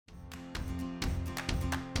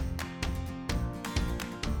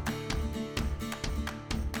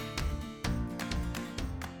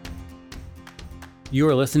You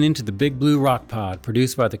are listening to the Big Blue Rock Pod,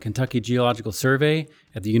 produced by the Kentucky Geological Survey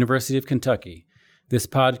at the University of Kentucky. This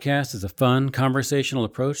podcast is a fun, conversational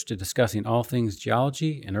approach to discussing all things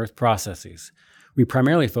geology and earth processes. We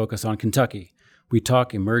primarily focus on Kentucky. We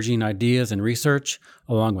talk emerging ideas and research,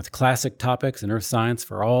 along with classic topics in earth science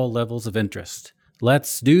for all levels of interest.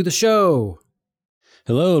 Let's do the show!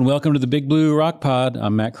 Hello and welcome to the Big Blue Rock Pod.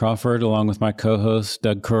 I'm Matt Crawford, along with my co-hosts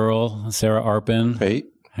Doug Curl, Sarah Arpin. Hey.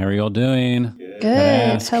 How are you all doing?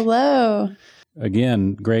 Good. Hello.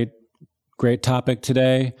 Again, great topic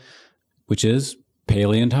today, which is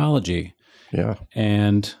paleontology. Yeah.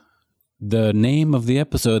 And the name of the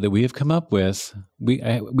episode that we have come up with, we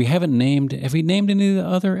haven't named. Have we named any of the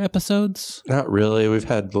other episodes? Not really. We've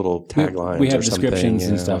had little taglines. We have descriptions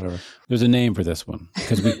and stuff. Whatever. There's a name for this one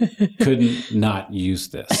because we couldn't not use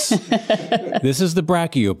this. This is the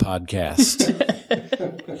Brachiopodcast.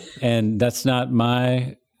 And that's not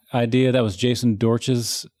my idea. That was Jason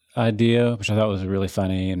Dorch's idea, which I thought was a really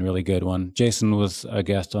funny and really good one. Jason was a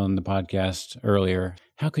guest on the podcast earlier.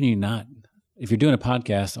 How can you not, if you're doing a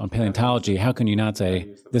podcast on paleontology, how can you not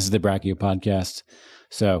say, this is the Brachiopodcast?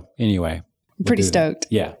 So anyway. Pretty stoked.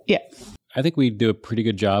 Yeah. Yeah. I think we do a pretty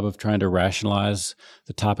good job of trying to rationalize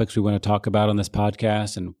the topics we want to talk about on this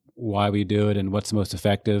podcast and why we do it and what's the most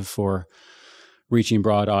effective for reaching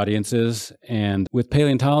broad audiences. And with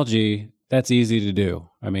paleontology, that's easy to do.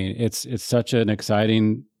 I mean, it's such an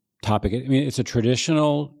exciting topic. I mean, it's a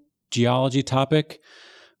traditional geology topic,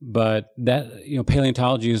 but that,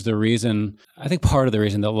 paleontology is the reason, I think part of the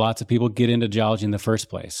reason that lots of people get into geology in the first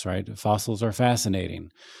place, right? Fossils are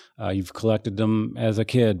fascinating. You've collected them as a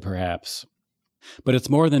kid, perhaps. But it's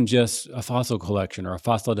more than just a fossil collection or a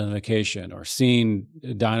fossil identification or seeing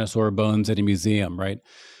dinosaur bones at a museum, right?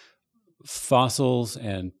 Fossils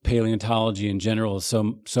and paleontology in general is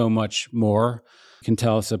so much more. It can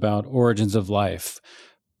tell us about origins of life,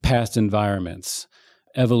 past environments,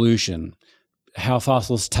 evolution, how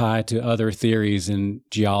fossils tie to other theories in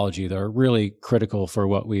geology that are really critical for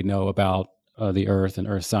what we know about the earth and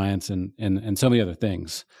earth science and so many other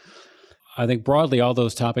things. I think broadly all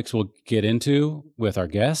those topics we'll get into with our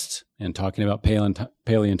guest and talking about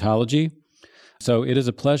paleontology. So it is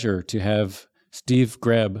a pleasure to have Steve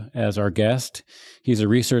Greb as our guest. He's a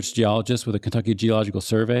research geologist with the Kentucky Geological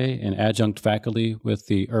Survey and adjunct faculty with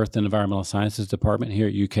the Earth and Environmental Sciences Department here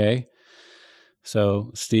at UK.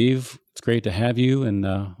 So, Steve, it's great to have you. And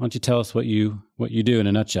why don't you tell us what you do in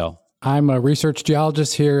a nutshell? I'm a research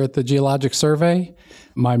geologist here at the Geologic Survey.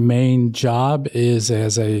 My main job is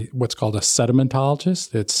as what's called a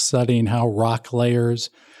sedimentologist. It's studying how rock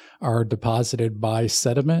layers are deposited by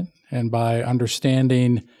sediment, and by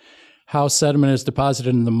understanding how sediment is deposited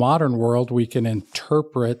in the modern world, we can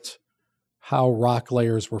interpret how rock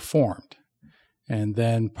layers were formed. And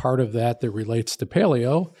then part of that relates to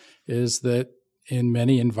paleo is that in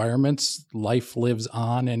many environments, life lives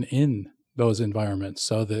on and in those environments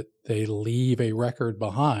so that they leave a record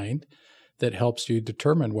behind that helps you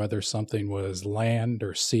determine whether something was land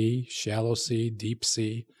or sea, shallow sea, deep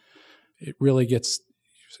sea. It really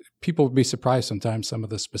people would be surprised sometimes some of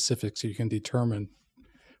the specifics you can determine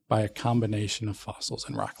by a combination of fossils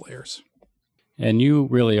and rock layers. And you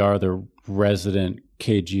really are the resident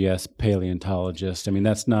KGS paleontologist. I mean,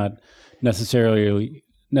 that's not necessarily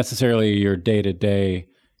your day-to-day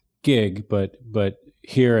gig, but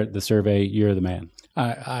here at the survey, you're the man.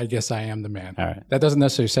 I guess I am the man. All right. That doesn't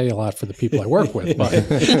necessarily say a lot for the people I work with, but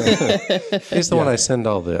he's the one I send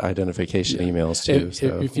all the identification emails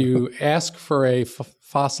to. If you ask for a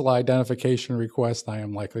fossil identification request, I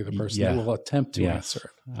am likely the person that will attempt to answer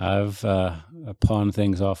it. I've pawned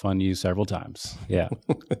things off on you several times. Yeah.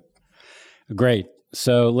 Great.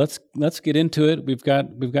 So let's get into it. We've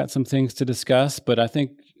got some things to discuss, but I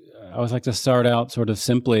think I always like to start out sort of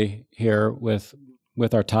simply here with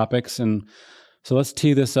our topics. And so let's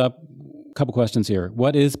tee this up. A couple questions here.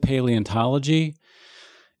 What is paleontology?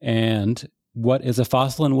 And what is a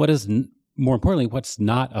fossil? And what is, more importantly, what's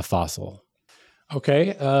not a fossil?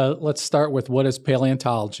 Okay, let's start with what is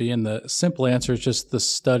paleontology. And the simple answer is just the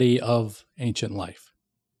study of ancient life.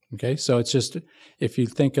 Okay, so it's just, if you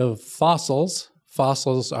think of fossils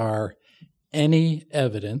are any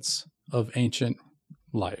evidence of ancient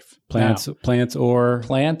life. Plants,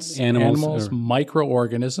 animals,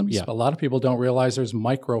 microorganisms. Yeah. A lot of people don't realize there's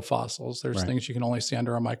microfossils. There's things you can only see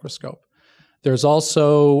under a microscope. There's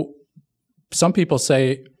also, some people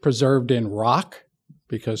say preserved in rock,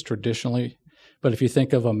 because traditionally, but if you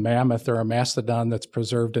think of a mammoth or a mastodon that's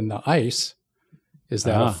preserved in the ice, is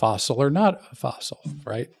that a fossil or not a fossil,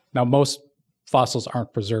 right? Now, most fossils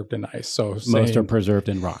aren't preserved in ice. So most are preserved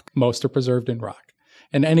in rock. Most are preserved in rock.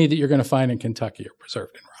 And any that you're going to find in Kentucky are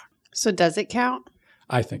preserved in rock. So does it count?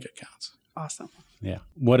 I think it counts. Awesome. Yeah.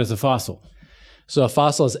 What is a fossil? So a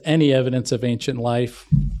fossil is any evidence of ancient life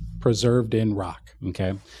preserved in rock.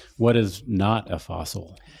 Okay. What is not a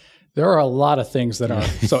fossil? There are a lot of things that are.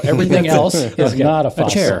 So everything else is not a fossil.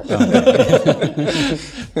 A chair.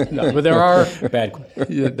 No, but there are Bad.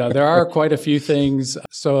 there are quite a few things.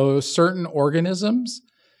 So certain organisms,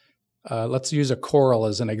 let's use a coral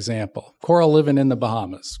as an example. Coral living in the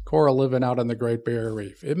Bahamas, coral living out on the Great Barrier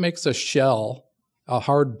Reef. It makes a shell, a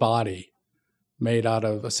hard body made out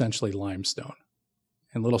of essentially limestone,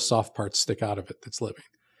 and little soft parts stick out of it that's living.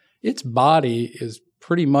 Its body is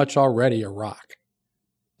pretty much already a rock.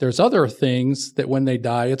 There's other things that when they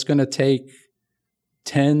die, it's going to take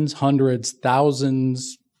tens, hundreds,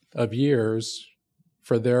 thousands of years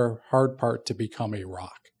for their hard part to become a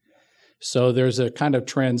rock. So there's a kind of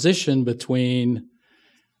transition between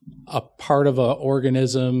a part of an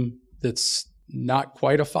organism that's not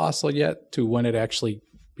quite a fossil yet to when it actually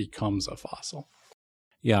becomes a fossil.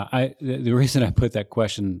 Yeah. The reason I put that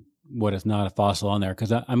question, what is not a fossil, on there,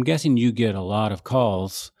 because I'm guessing you get a lot of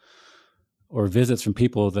calls or visits from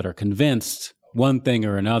people that are convinced one thing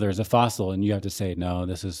or another is a fossil, and you have to say, no,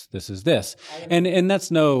 this is this. And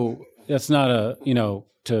that's not a,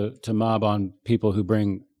 to mob on people who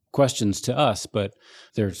bring questions to us, but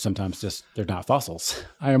they're sometimes they're not fossils.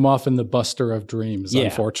 I am often the buster of dreams,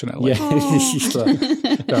 unfortunately. Yeah. So,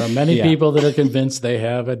 there are many people that are convinced they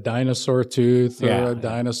have a dinosaur tooth or a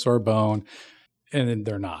dinosaur bone, and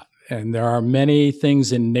they're not. And there are many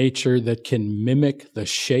things in nature that can mimic the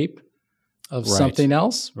shape of something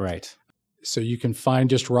else. Right. So you can find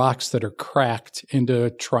just rocks that are cracked into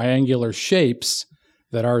triangular shapes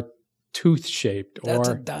that are tooth-shaped. That's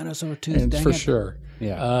a dinosaur tooth, for sure.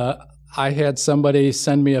 Yeah. I had somebody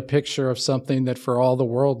send me a picture of something that for all the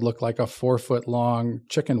world looked like a 4-foot-long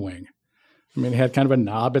chicken wing. I mean, it had kind of a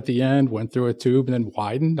knob at the end, went through a tube, and then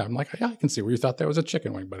widened. I'm like, yeah, I can see where you thought that was a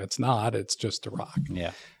chicken wing, but it's not. It's just a rock.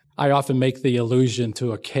 Yeah. I often make the allusion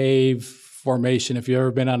to a cave formation. If you've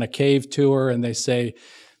ever been on a cave tour and they say,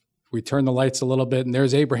 we turn the lights a little bit and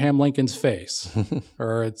there's Abraham Lincoln's face,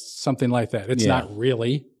 or it's something like that. It's not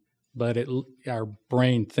really, but our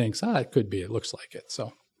brain thinks, it could be. It looks like it.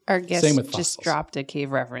 So our guest same with just fossils. dropped a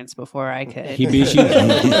cave reference before I could. He beat you.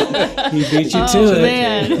 He beat you to it.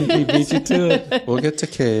 Man. He beat you to it. We'll get to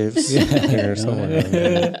caves here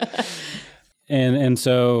somewhere. And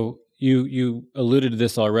so you alluded to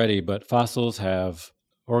this already, but fossils have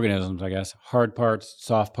organisms, I guess, hard parts,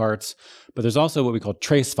 soft parts, but there's also what we call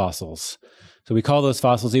trace fossils. So we call those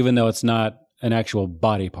fossils even though it's not an actual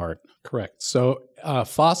body part. Correct. So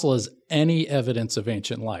fossil is any evidence of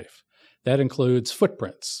ancient life. That includes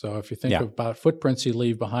footprints. So if you think about footprints you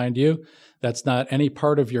leave behind you, that's not any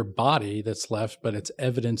part of your body that's left, but it's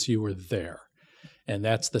evidence you were there. And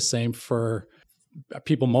that's the same for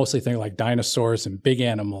people mostly think like dinosaurs and big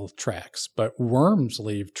animal tracks, but worms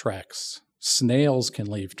leave tracks. Snails can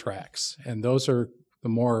leave tracks, and those are the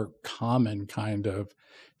more common kind of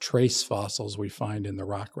trace fossils we find in the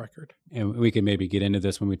rock record. And we can maybe get into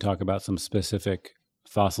this when we talk about some specific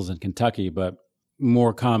fossils in Kentucky, but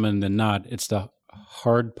more common than not, it's the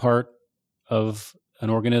hard part of an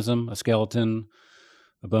organism, a skeleton,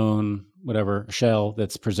 a bone, whatever, a shell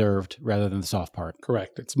that's preserved rather than the soft part.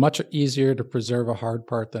 Correct. It's much easier to preserve a hard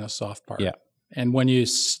part than a soft part. Yeah. And when you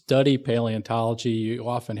study paleontology, you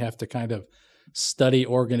often have to kind of study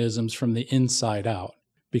organisms from the inside out,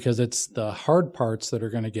 because it's the hard parts that are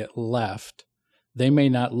going to get left. They may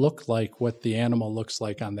not look like what the animal looks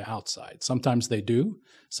like on the outside. Sometimes they do,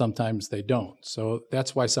 sometimes they don't. So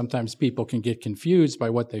that's why sometimes people can get confused by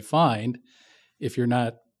what they find. If you're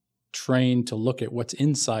not trained to look at what's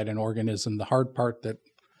inside an organism, the hard part that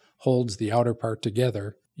holds the outer part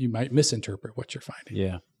together, you might misinterpret what you're finding.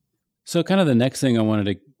 Yeah. So kind of the next thing I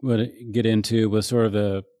wanted to get into was sort of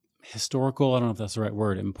the historical, I don't know if that's the right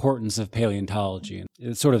word, importance of paleontology.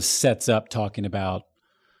 It sort of sets up talking about,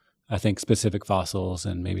 I think, specific fossils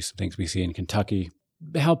and maybe some things we see in Kentucky,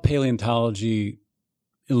 how paleontology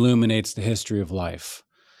illuminates the history of life.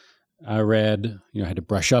 I read, I had to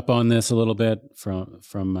brush up on this a little bit from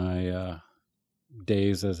my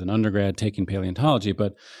days as an undergrad taking paleontology,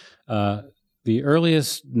 but the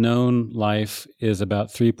earliest known life is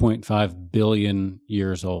about 3.5 billion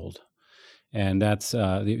years old. And that's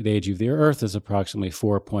the age of the Earth is approximately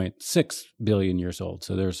 4.6 billion years old.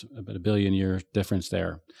 So there's about a billion-year difference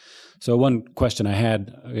there. So one question I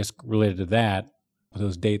had, I guess, related to that, with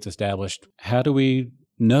those dates established, how do we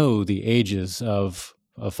know the ages of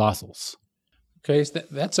fossils? Okay, so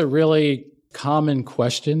that's a really common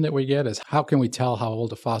question that we get is, how can we tell how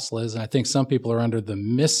old a fossil is? And I think some people are under the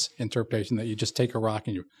misinterpretation that you just take a rock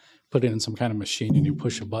and you put it in some kind of machine and you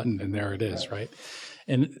push a button and there it is, right?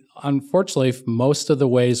 And unfortunately, most of the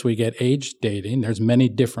ways we get age dating, there's many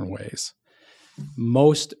different ways.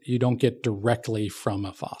 Most you don't get directly from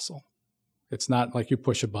a fossil. It's not like you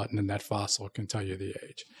push a button and that fossil can tell you the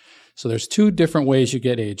age. So there's two different ways you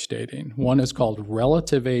get age dating. One is called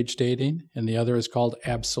relative age dating, and the other is called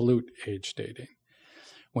absolute age dating.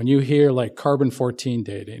 When you hear like carbon-14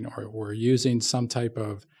 dating, or we're using some type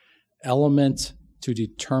of element to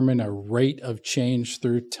determine a rate of change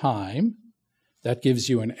through time, that gives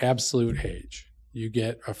you an absolute age. You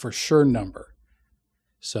get a for sure number.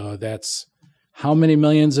 So that's how many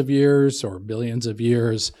millions of years or billions of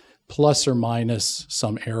years plus or minus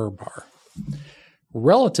some error bar.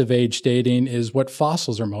 Relative age dating is what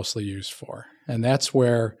fossils are mostly used for. And that's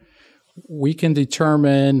where we can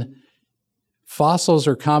determine fossils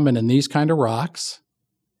are common in these kind of rocks.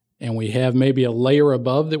 And we have maybe a layer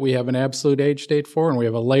above that we have an absolute age date for, and we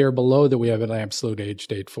have a layer below that we have an absolute age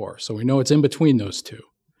date for. So we know it's in between those two.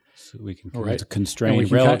 So we can Right. constrain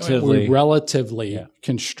relatively. We relatively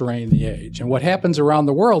constrain the age. And what happens around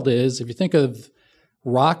the world is, if you think of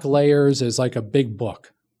rock layers as like a big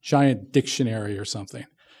book, giant dictionary or something,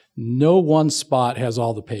 no one spot has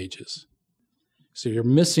all the pages. So you're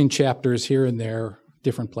missing chapters here and there,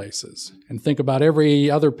 different places. And think about every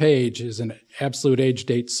other page is an absolute age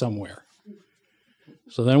date somewhere.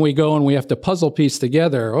 So then we go and we have to puzzle piece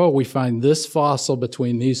together, we find this fossil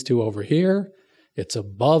between these two over here. It's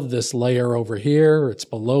above this layer over here. It's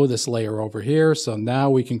below this layer over here. So now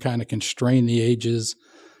we can kind of constrain the ages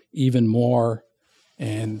even more.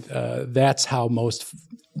 And that's how most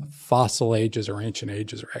fossil ages or ancient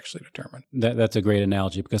ages are actually determined. That's a great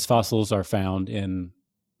analogy, because fossils are found in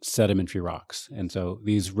sedimentary rocks. And so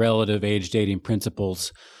these relative age dating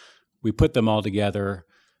principles, we put them all together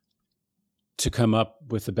to come up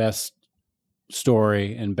with the best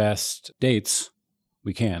story and best dates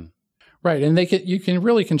we can. Right. And you can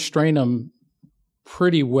really constrain them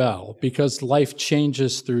pretty well because life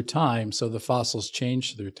changes through time. So the fossils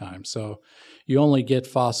change through time. So you only get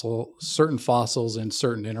certain fossils in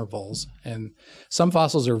certain intervals. And some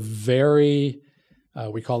fossils are very,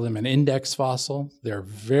 we call them an index fossil. They're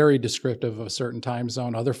very descriptive of a certain time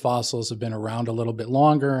zone. Other fossils have been around a little bit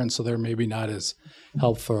longer, and so they're maybe not as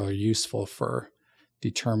helpful or useful for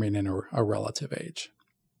determining a relative age.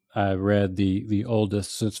 I read the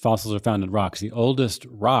oldest, since fossils are found in rocks, the oldest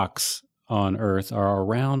rocks on Earth are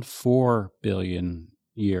around 4 billion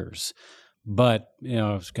years. But,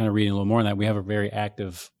 I was kind of reading a little more on that. We have a very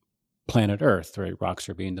active planet Earth, right? Rocks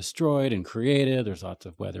are being destroyed and created. There's lots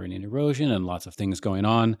of weathering and erosion and lots of things going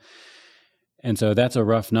on. And so that's a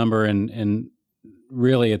rough number. And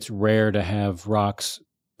really, it's rare to have rocks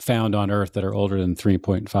found on Earth that are older than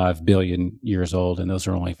 3.5 billion years old. And those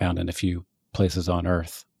are only found in a few places on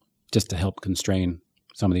Earth, just to help constrain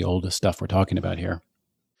some of the oldest stuff we're talking about here.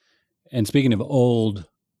 And speaking of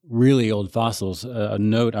really old fossils, a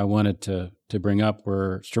note I wanted to bring up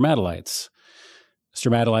were stromatolites.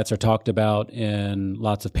 Stromatolites are talked about in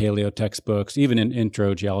lots of paleo textbooks, even in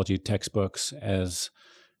intro geology textbooks, as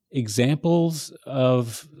examples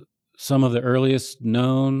of some of the earliest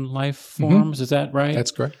known life forms. Mm-hmm. Is that right?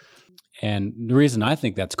 That's correct. And the reason I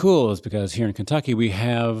think that's cool is because here in Kentucky, we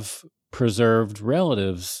have preserved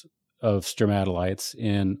relatives of stromatolites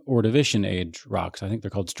in Ordovician age rocks. I think they're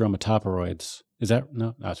called stromatoporoids. Is that?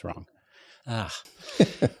 No, that's wrong.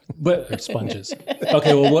 But they're sponges.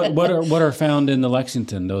 Okay, well, what are found in the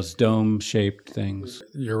Lexington? Those dome-shaped things.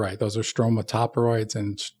 You're right. Those are stromatoporoids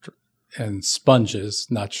and sponges,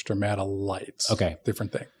 not stromatolites. Okay,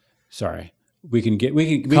 different thing. Sorry, we can get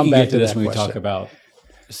to this when we talk about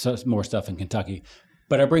more stuff in Kentucky.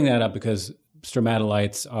 But I bring that up because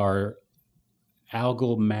stromatolites are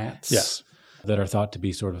algal mats that are thought to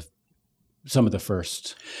be sort of some of the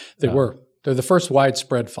first. They're the first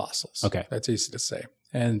widespread fossils. Okay. That's easy to say.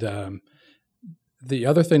 And the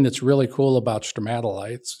other thing that's really cool about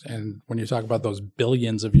stromatolites, and when you talk about those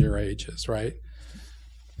billions of year ages, right?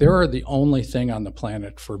 They're the only thing on the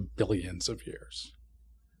planet for billions of years.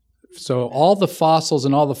 So all the fossils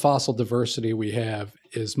and all the fossil diversity we have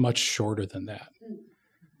is much shorter than that.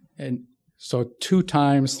 And so 2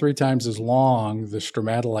 times, 3 times as long, the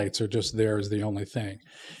stromatolites are just there as the only thing.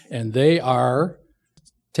 And they are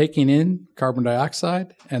taking in carbon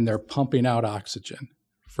dioxide and they're pumping out oxygen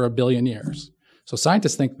for 1 billion years. So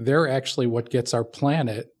scientists think they're actually what gets our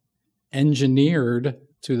planet engineered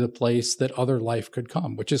to the place that other life could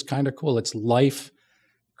come, which is kind of cool. It's life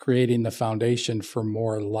creating the foundation for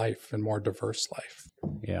more life and more diverse life.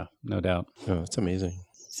 Yeah, no doubt. Oh, that's amazing.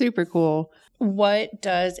 Super cool. What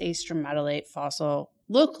does a stromatolite fossil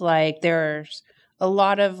look like? There's a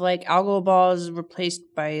lot of like algal balls replaced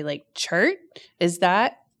by like chert. Is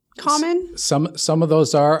that common? Some of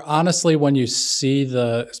those are. Honestly, when you see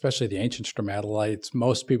especially the ancient stromatolites,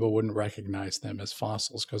 most people wouldn't recognize them as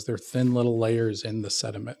fossils because they're thin little layers in the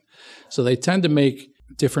sediment. So they tend to make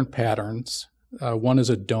different patterns. One is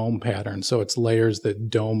a dome pattern, so it's layers that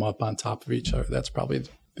dome up on top of each other. That's probably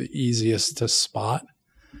the easiest to spot.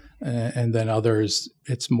 And then others,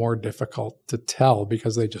 it's more difficult to tell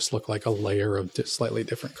because they just look like a layer of just slightly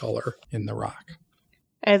different color in the rock.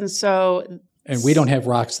 And we don't have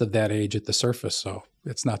rocks of that age at the surface, so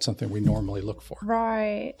it's not something we normally look for.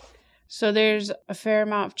 Right. So there's a fair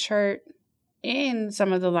amount of chert in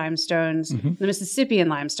some of the limestones, the Mississippian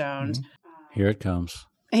limestones. Here it comes.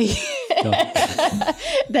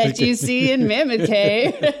 That you see in Mammoth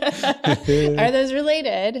Cave. Are those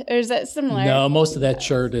related, or is that similar? No, most of that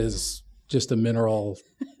chert is just a mineral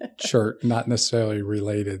chert, not necessarily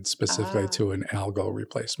related specifically to an algal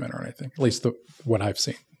replacement or anything, at least what I've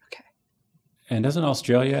seen. Okay. And doesn't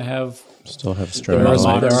Australia Still have There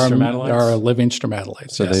stromatolites? are living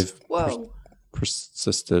stromatolites. So yes. they've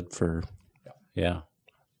persisted for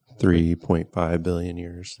 3.5 billion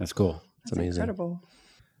years. That's cool. It's amazing. Incredible.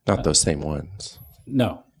 Not those same ones.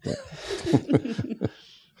 No. Yeah.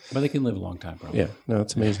 But they can live a long time, probably. Yeah. No,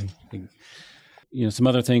 it's amazing. Some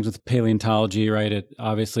other things with paleontology, right? It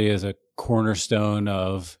obviously is a cornerstone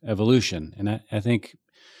of evolution. And I think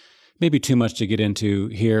maybe too much to get into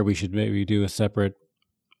here. We should maybe do a separate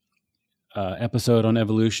episode on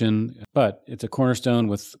evolution. But it's a cornerstone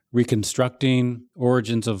with reconstructing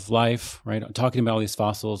origins of life, right? Talking about all these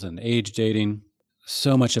fossils and age dating.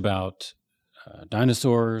 So much about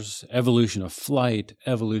dinosaurs, evolution of flight,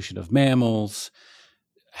 evolution of mammals,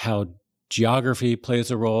 how geography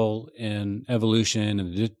plays a role in evolution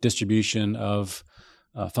and the distribution of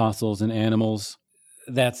fossils and animals.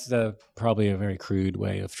 That's probably a very crude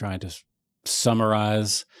way of trying to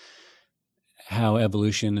summarize how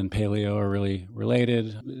evolution and paleo are really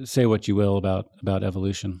related. Say what you will about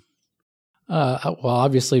evolution. Well,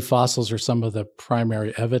 obviously, fossils are some of the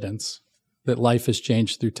primary evidence that life has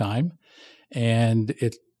changed through time. And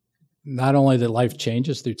it not only that life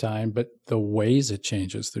changes through time, but the ways it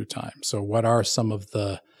changes through time. So what are some of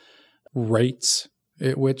the rates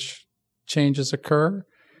at which changes occur?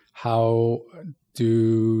 How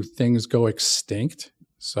do things go extinct?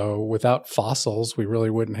 So without fossils, we really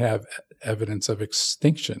wouldn't have evidence of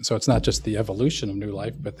extinction. So it's not just the evolution of new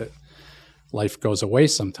life, but that life goes away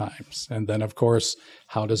sometimes. And then, of course,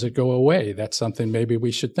 how does it go away? That's something maybe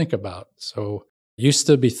we should think about. So it used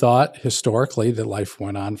to be thought historically that life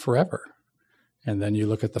went on forever. And then you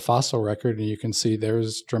look at the fossil record and you can see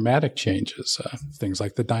there's dramatic changes. Things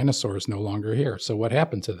like the dinosaurs no longer here. So what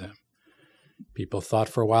happened to them? People thought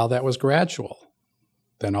for a while that was gradual.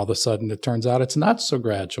 Then all of a sudden it turns out it's not so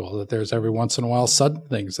gradual, that there's every once in a while sudden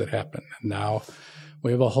things that happen. And now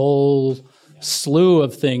we have a whole slew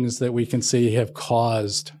of things that we can see have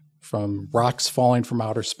caused, from rocks falling from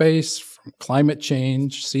outer space, from climate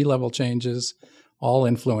change, sea level changes, all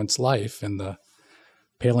influence life. And the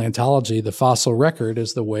paleontology, the fossil record,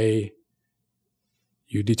 is the way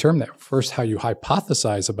you determine that. First, how you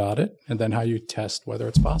hypothesize about it, and then how you test whether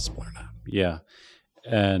it's possible or not. Yeah.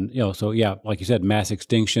 And, like you said, mass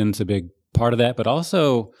extinction's a big part of that, but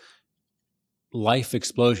also life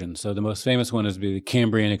explosion. So the most famous one is the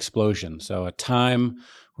Cambrian explosion. So a time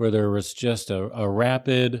where there was just a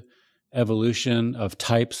rapid evolution of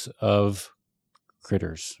types of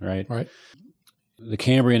critters, right? Right. The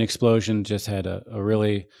Cambrian explosion just had a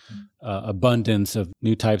really abundance of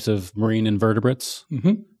new types of marine invertebrates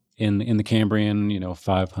in the Cambrian,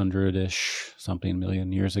 500-ish something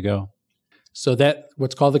million years ago. So that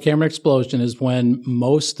what's called the Cambrian explosion is when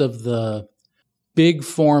most of the big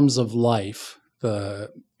forms of life, the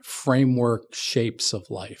framework shapes of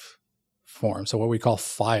life, form. So what we call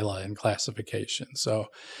phyla in classification. So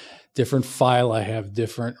different phyla have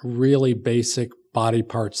different really basic body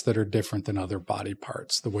parts that are different than other body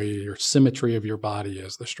parts. The way your symmetry of your body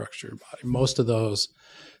is, the structure of your body. Most of those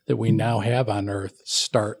that we now have on Earth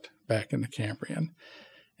start back in the Cambrian.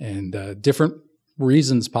 And different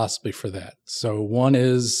reasons possibly for that. So one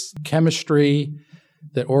is chemistry,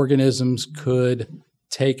 that organisms could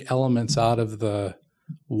take elements out of the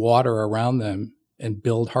water around them and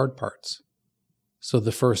build hard parts. So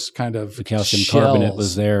the first kind of the calcium shells, carbonate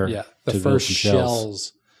was there. Yeah, the first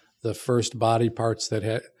shells, the first body parts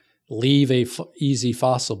that leave a easy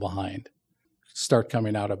fossil behind start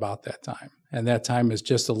coming out about that time. And that time is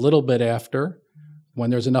just a little bit after when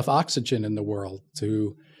there's enough oxygen in the world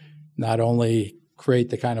to not only create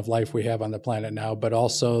the kind of life we have on the planet now, but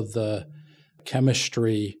also the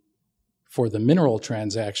chemistry for the mineral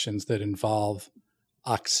transactions that involve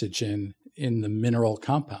oxygen in the mineral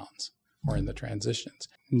compounds or in the transitions.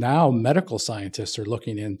 Now medical scientists are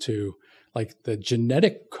looking into like the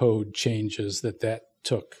genetic code changes that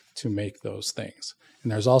took to make those things.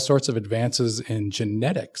 And there's all sorts of advances in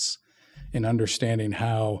genetics in understanding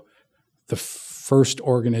how the first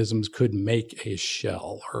organisms could make a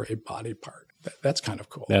shell or a body part. That's kind of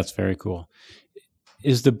cool. That's very cool.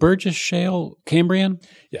 Is the Burgess Shale Cambrian?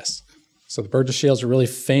 Yes. So the Burgess Shale is a really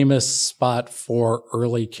famous spot for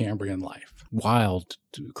early Cambrian life. Wild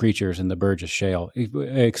creatures in the Burgess Shale.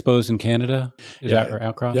 Exposed in Canada? Is that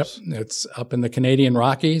outcrops? Yep. It's up in the Canadian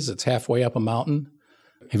Rockies. It's halfway up a mountain.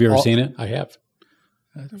 Have you ever seen it? I have.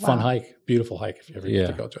 Fun hike. Beautiful hike if you ever get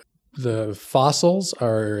to go to it. The fossils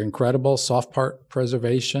are incredible. Soft part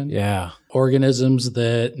preservation. Yeah. Organisms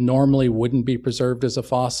that normally wouldn't be preserved as a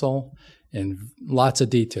fossil. And lots of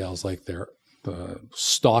details like the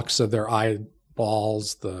stalks of their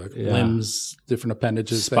eyeballs, the limbs, different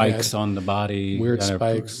appendages. Spikes on the body. Weird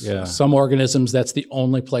spikes. Some organisms, that's the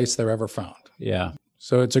only place they're ever found. Yeah.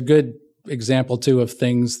 So it's a good example, too, of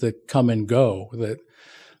things that come and go, that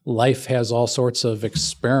life has all sorts of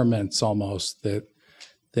experiments almost, that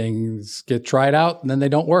things get tried out and then they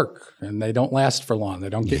don't work and they don't last for long. They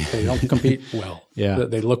don't compete well. Yeah.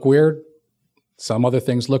 They look weird. Some other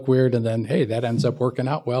things look weird, and then, hey, that ends up working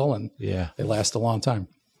out well, and they last a long time.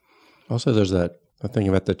 Also, there's that thing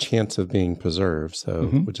about the chance of being preserved, so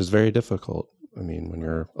which is very difficult. I mean, when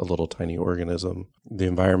you're a little tiny organism, the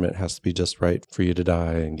environment has to be just right for you to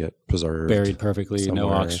die and get preserved. Buried perfectly, somewhere. No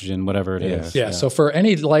oxygen, whatever it is. Yeah, so for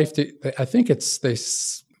any life, I think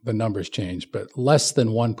the numbers change, but less than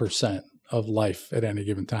 1% of life at any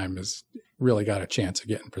given time has really got a chance of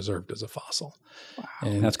getting preserved as a fossil. Wow.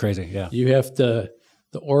 And that's crazy, yeah. The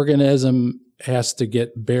organism has to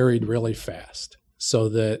get buried really fast so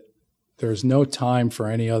that there's no time for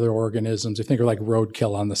any other organisms. You think of like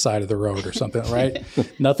roadkill on the side of the road or something, right?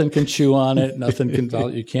 Nothing can chew on it.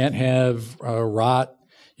 You can't have rot.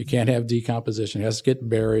 You can't have decomposition. It has to get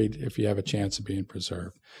buried if you have a chance of being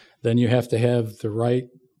preserved. Then you have to have the right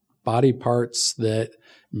body parts that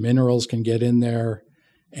minerals can get in there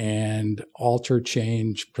and alter,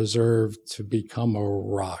 change, preserve to become a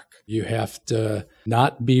rock. You have to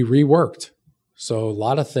not be reworked. So a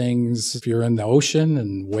lot of things, if you're in the ocean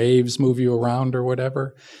and waves move you around or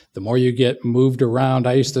whatever, the more you get moved around,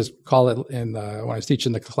 I used to call it when I was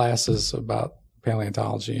teaching the classes about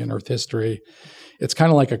paleontology and earth history, it's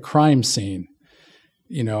kind of like a crime scene.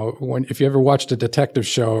 You know, if you ever watched a detective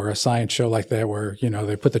show or a science show like that where, you know,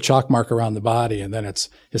 they put the chalk mark around the body and then has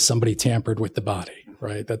somebody tampered with the body,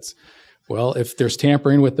 right? If there's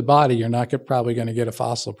tampering with the body, you're not probably going to get a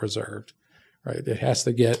fossil preserved, right? It has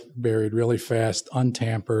to get buried really fast,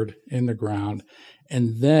 untampered in the ground.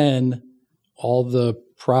 And then all the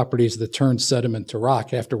properties that turn sediment to rock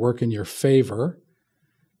have to work in your favor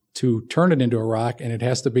to turn it into a rock. And it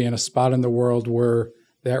has to be in a spot in the world where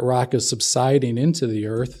that rock is subsiding into the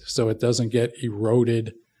earth so it doesn't get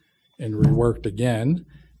eroded and reworked again.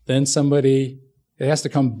 Then it has to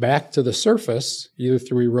come back to the surface, either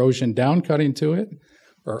through erosion down cutting to it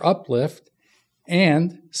or uplift,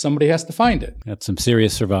 and somebody has to find it. That's some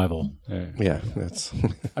serious survival. Yeah, that's...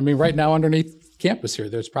 I mean, right now underneath campus here,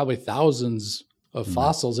 there's probably thousands of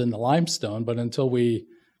fossils in the limestone, but until we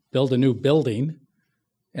build a new building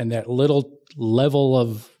and that little level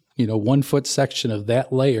of 1 foot section of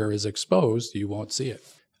that layer is exposed, you won't see it.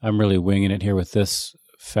 I'm really winging it here with this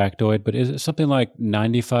factoid, but is it something like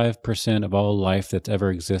 95% of all life that's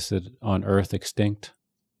ever existed on Earth extinct?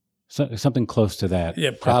 Something close to that.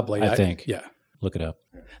 Yeah, probably. I think. Yeah. Look it up.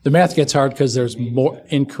 The math gets hard because there's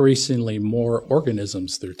increasingly more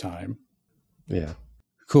organisms through time. Yeah.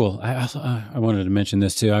 Cool. I wanted to mention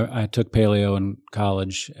this too. I took paleo in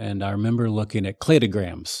college, and I remember looking at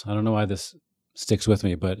cladograms. I don't know why this sticks with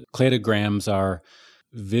me, but cladograms are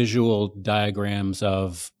visual diagrams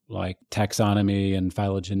of like taxonomy and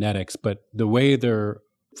phylogenetics, but the way they're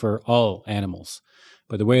for all animals,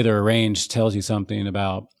 but the way they're arranged tells you something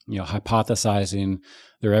about, hypothesizing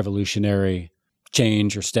their evolutionary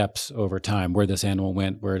change or steps over time, where this animal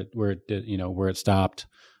went, where it did, where it stopped.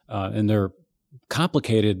 And they're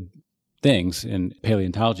complicated things in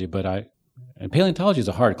paleontology, and paleontology is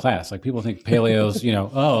a hard class. Like people think paleo's,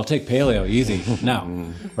 I'll take paleo, easy.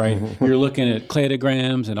 No, right? You're looking at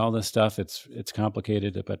cladograms and all this stuff. It's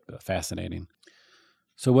complicated, but fascinating.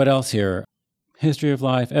 So what else here? History of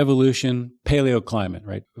life, evolution, paleoclimate,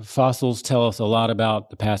 right? Fossils tell us a lot about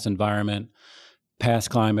the past environment. past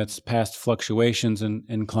climates, past fluctuations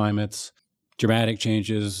in climates, dramatic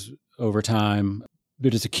changes over time.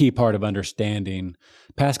 It is a key part of understanding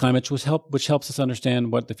past climates, which helps us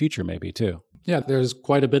understand what the future may be too. Yeah, there's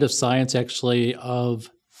quite a bit of science actually of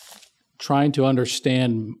trying to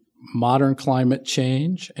understand modern climate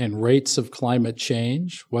change and rates of climate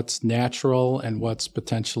change, what's natural and what's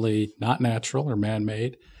potentially not natural or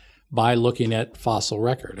man-made, by looking at fossil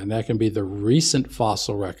record. And that can be the recent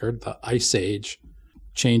fossil record, the ice age,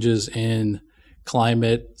 changes in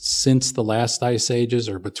climate since the last ice ages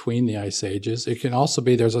or between the ice ages. It can also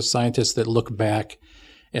be there's a scientists that look back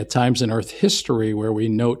at times in Earth history where we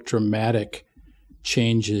note dramatic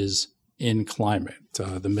changes in climate.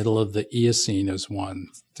 The middle of the Eocene is one.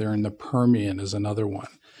 During the Permian is another one.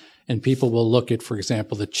 And people will look at, for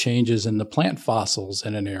example, the changes in the plant fossils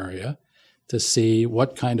in an area to see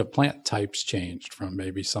what kind of plant types changed from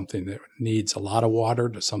maybe something that needs a lot of water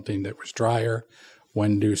to something that was drier.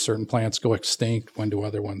 When do certain plants go extinct? When do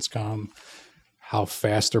other ones come? How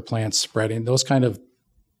fast are plants spreading? Those kind of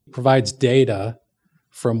provides data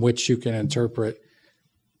from which you can interpret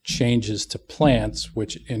changes to plants,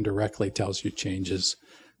 which indirectly tells you changes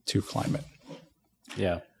to climate.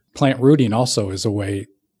 Yeah. Plant rooting also is a way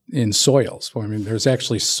in soils. I mean, there's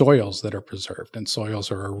actually soils that are preserved, and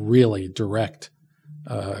soils are a really direct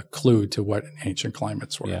clue to what ancient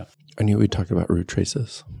climates were. Yeah. I knew we'd talk about root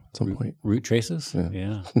traces at some point. Root traces?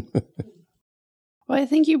 Yeah. Well, I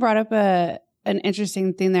think you brought up an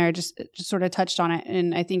interesting thing there, just sort of touched on it,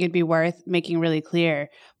 and I think it'd be worth making really clear.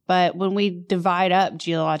 But when we divide up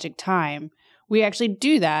geologic time, we actually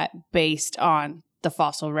do that based on the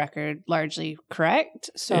fossil record largely,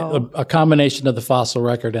 correct? So a combination of the fossil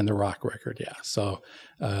record and the rock record, yeah. So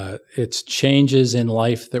it's changes in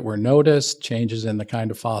life that were noticed, changes in the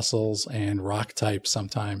kind of fossils and rock types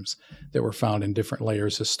sometimes that were found in different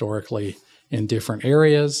layers historically in different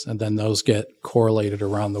areas, and then those get correlated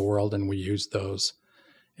around the world, and we use those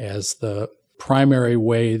as the primary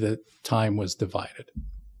way that time was divided.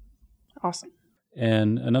 awesome.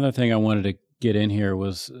 And another thing I wanted to get in here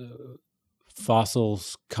was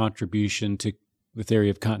fossils' contribution to the theory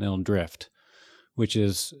of continental drift, which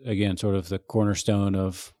is, again, sort of the cornerstone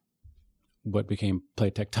of what became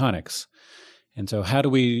plate tectonics. And so how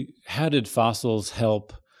did fossils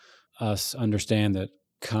help us understand that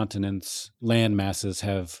continents, land masses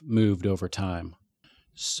have moved over time?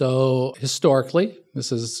 So historically,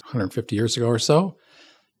 this is 150 years ago or so,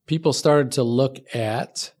 people started to look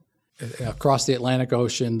at, across the Atlantic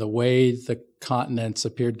Ocean, the way the continents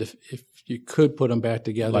appeared to, if you could put them back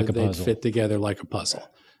together, Like a they'd puzzle. fit together like a puzzle.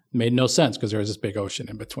 It made no sense because there was this big ocean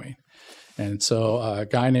in between. And so a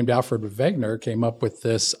guy named Alfred Wegener came up with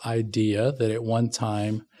this idea that at one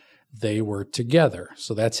time they were together.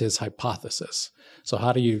 So that's his hypothesis. So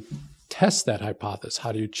how do you test that hypothesis?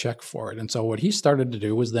 How do you check for it? And so what he started to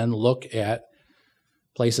do was then look at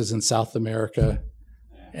places in South America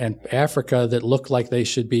and Africa that looked like they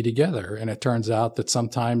should be together. And it turns out that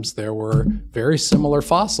sometimes there were very similar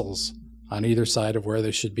fossils on either side of where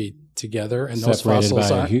they should be together. And those Separated fossils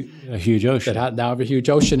by aren't. a huge ocean. That now have a huge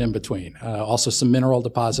ocean in between. Also some mineral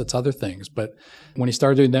deposits, other things. But when he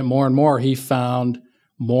started doing that more and more, he found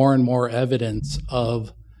more and more evidence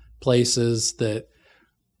of places that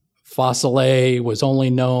fossil A was only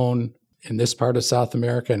known in this part of South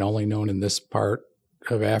America and only known in this part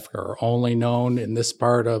of Africa, or only known in this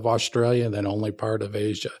part of Australia and then only part of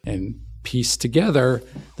Asia, and pieced together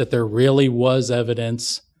that there really was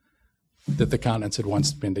evidence that the continents had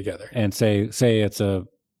once been together. And say it's a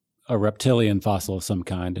reptilian fossil of some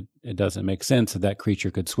kind, it doesn't make sense that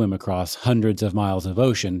creature could swim across hundreds of miles of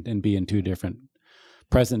ocean and be in two different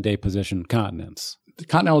present-day positioned continents. The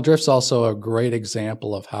continental drift's also a great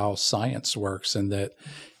example of how science works, in that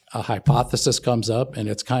a hypothesis comes up and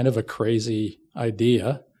it's kind of a crazy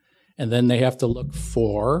idea, and then they have to look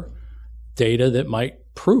for data that might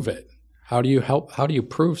prove it. How do you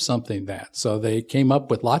prove something that? So they came up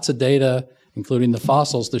with lots of data, including the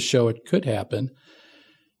fossils, to show it could happen,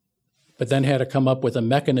 but then had to come up with a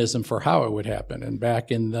mechanism for how it would happen. And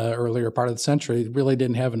back in the earlier part of the century, really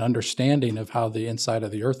didn't have an understanding of how the inside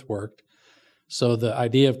of the Earth worked. So the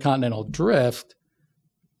idea of continental drift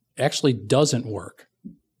actually doesn't work.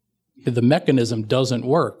 The mechanism doesn't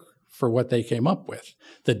work for what they came up with.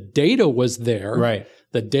 The data was there. Right.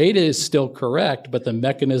 The data is still correct, but the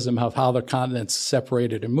mechanism of how the continents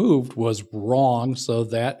separated and moved was wrong, so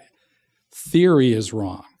that theory is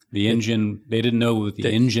wrong. The engine, they didn't know what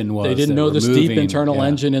the engine was. They didn't that know were this deep moving. internal Yeah.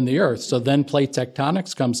 engine in the Earth. So then plate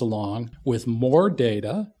tectonics comes along with more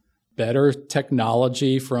data, better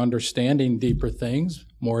technology for understanding deeper things,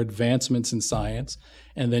 more advancements in science,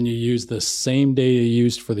 and then you use the same data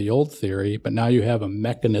used for the old theory, but now you have a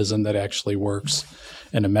mechanism that actually works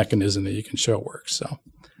and a mechanism that you can show works. So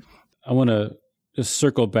I want to just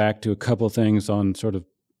circle back to a couple of things on sort of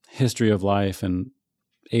history of life and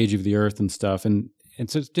age of the earth and stuff. And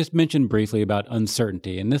so just mention briefly about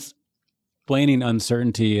uncertainty. And this explaining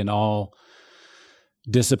uncertainty in all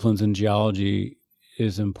disciplines in geology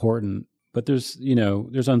is important. But there's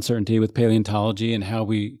uncertainty with paleontology and how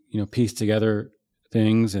we, piece together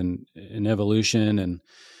things and evolution. And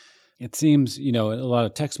it seems, a lot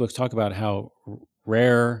of textbooks talk about how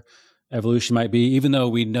rare evolution might be, even though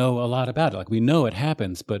we know a lot about it. Like, we know it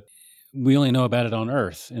happens, but we only know about it on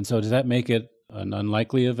Earth. And so does that make it an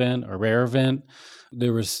unlikely event, a rare event?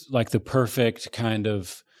 There was like the perfect kind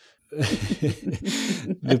of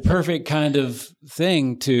the perfect kind of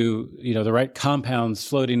thing to, the right compounds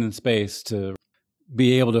floating in space to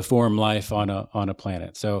be able to form life on a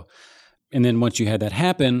planet. So, and then once you had that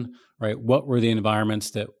happen, right, what were the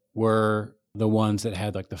environments that were the ones that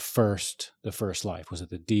had like the first life? Was it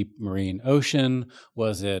the deep marine ocean?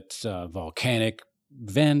 Was it a volcanic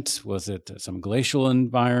vent? Was it some glacial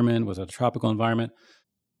environment? Was it a tropical environment?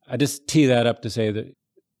 I just tee that up to say that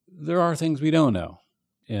there are things we don't know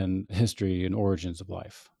in history and origins of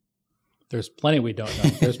life. There's plenty we don't know.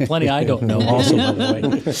 There's plenty I don't know also, by the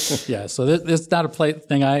way. Yeah, so this is not a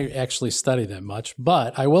thing I actually study that much.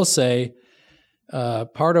 But I will say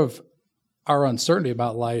part of our uncertainty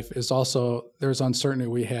about life is also there's uncertainty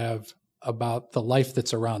we have about the life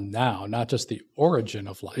that's around now, not just the origin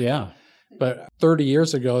of life. Yeah. But 30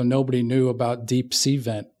 years ago, nobody knew about deep sea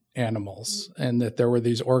vent animals and that there were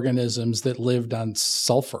these organisms that lived on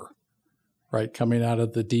sulfur, right, coming out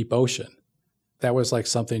of the deep ocean. That was like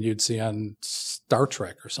something you'd see on Star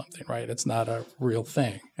Trek or something, right? It's not a real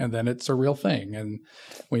thing. And then it's a real thing. And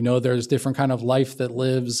we know there's different kind of life that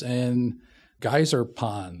lives in geyser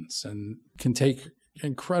ponds and can take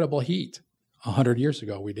incredible heat 100 years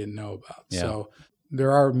ago we didn't know about. Yeah. So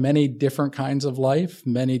there are many different kinds of life,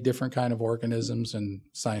 many different kind of organisms, and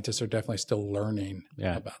scientists are definitely still learning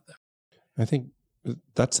about them. I think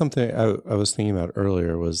that's something I was thinking about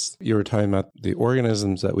earlier was you were talking about the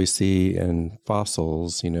organisms that we see in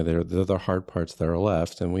fossils, they're the hard parts that are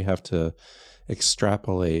left, and we have to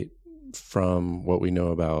extrapolate from what we know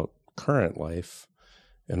about current life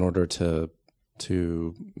in order to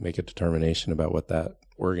make a determination about what that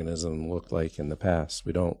organism looked like in the past.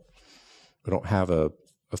 We don't have a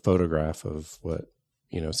photograph of what,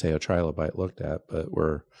 say a trilobite looked at, but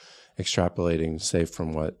we're extrapolating, say,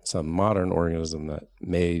 from what some modern organism that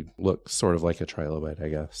may look sort of like a trilobite, I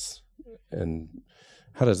guess. And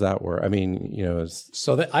how does that work? I mean,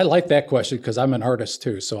 I like that question because I'm an artist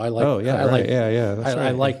too. So I like. Oh yeah, right. Yeah. That's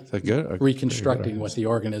I like reconstructing what the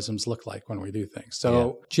organisms look like when we do things.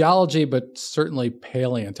 So geology, but certainly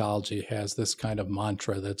paleontology has this kind of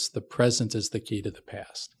mantra that's the present is the key to the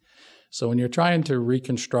past. So when you're trying to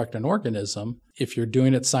reconstruct an organism, if you're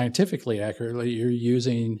doing it scientifically accurately, you're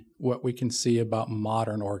using what we can see about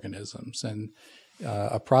modern organisms and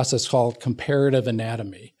a process called comparative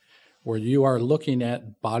anatomy, where you are looking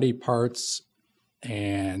at body parts,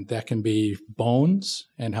 and that can be bones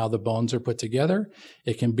and how the bones are put together.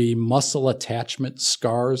 It can be muscle attachment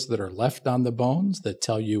scars that are left on the bones that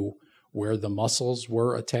tell you where the muscles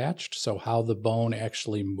were attached, so how the bone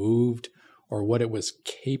actually moved or what it was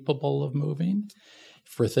capable of moving.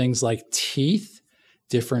 For things like teeth,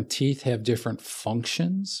 different teeth have different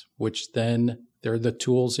functions, which then they're the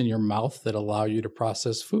tools in your mouth that allow you to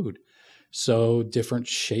process food. So different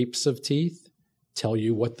shapes of teeth tell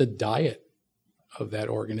you what the diet of that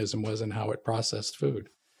organism was and how it processed food.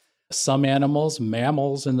 Some animals,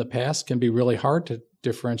 mammals in the past, can be really hard to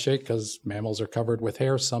differentiate because mammals are covered with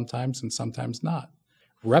hair sometimes and sometimes not.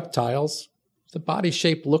 Reptiles, the body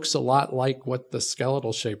shape looks a lot like what the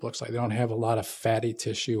skeletal shape looks like. They don't have a lot of fatty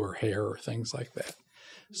tissue or hair or things like that.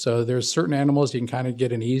 So there's certain animals you can kind of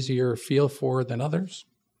get an easier feel for than others.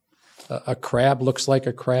 A crab looks like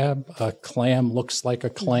a crab. A clam looks like a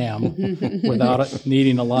clam without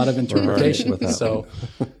needing a lot of interpretation. Right, so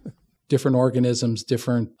different organisms,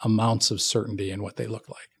 different amounts of certainty in what they look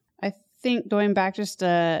like. I think going back just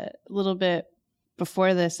a little bit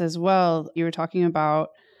before this as well, you were talking about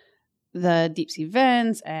the deep sea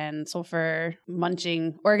vents and sulfur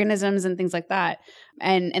munching organisms and things like that.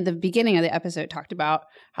 And in the beginning of the episode talked about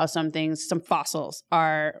how some fossils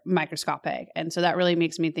are microscopic. And so that really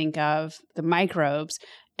makes me think of the microbes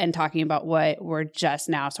and talking about what we're just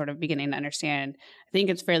now sort of beginning to understand. I think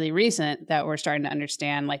it's fairly recent that we're starting to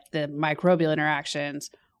understand like the microbial interactions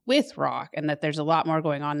with rock, and that there's a lot more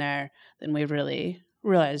going on there than we really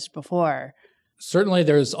realized before. Certainly,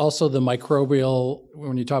 there's also the microbial,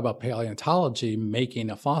 when you talk about paleontology, making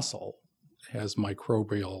a fossil has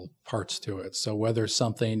microbial parts to it. So whether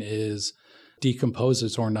something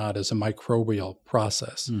decomposes or not is a microbial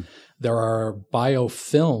process. There are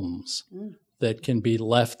biofilms that can be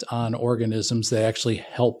left on organisms that actually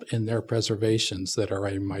help in their preservations that are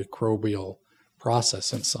a microbial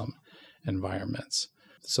process in some environments.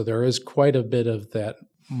 So there is quite a bit of that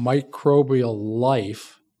microbial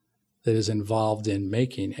life that is involved in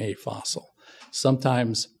making a fossil.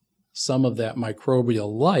 Sometimes some of that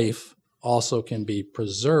microbial life also can be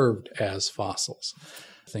preserved as fossils.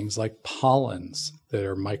 Things like pollens that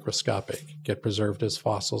are microscopic get preserved as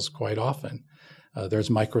fossils quite often.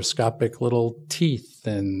 There's microscopic little teeth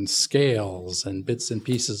and scales and bits and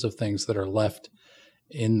pieces of things that are left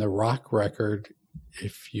in the rock record.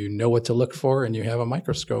 If you know what to look for and you have a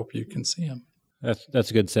microscope, you can see them.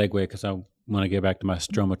 That's a good segue because I want to get back to my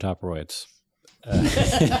stromatoporoids.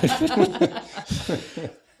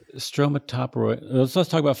 Let's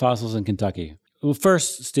talk about fossils in Kentucky. Well,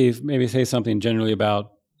 first, Steve, maybe say something generally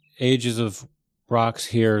about ages of rocks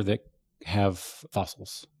here that have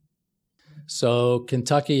fossils. So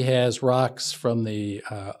Kentucky has rocks from the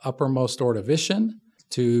uppermost Ordovician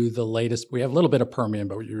to the latest. We have a little bit of Permian,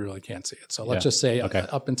 but you really can't see it. So let's just say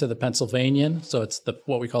up into the Pennsylvanian. So it's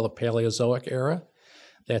what we call the Paleozoic era.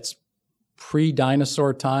 That's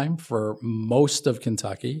pre-dinosaur time for most of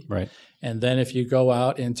Kentucky. Right. And then if you go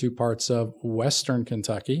out into parts of western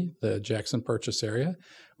Kentucky, the Jackson Purchase area,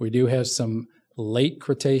 we do have some late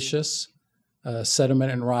Cretaceous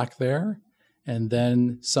sediment and rock there. And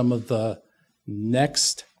then some of the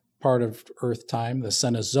next part of Earth time, the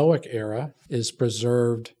Cenozoic era, is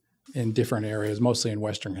preserved in different areas, mostly in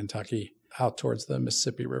western Kentucky, out towards the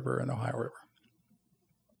Mississippi River and Ohio River.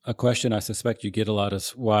 A question I suspect you get a lot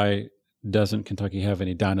is, why doesn't Kentucky have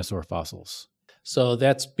any dinosaur fossils? So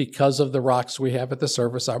that's because of the rocks we have at the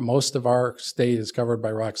surface. Most of our state is covered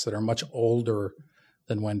by rocks that are much older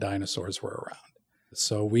than when dinosaurs were around.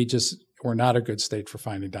 So we're not a good state for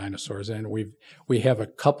finding dinosaurs. And we have a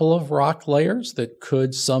couple of rock layers that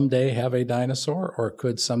could someday have a dinosaur or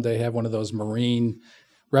could someday have one of those marine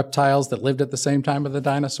reptiles that lived at the same time as the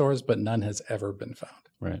dinosaurs, but none has ever been found.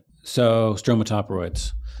 Right. So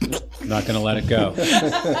stromatoporoids, not going to let it go.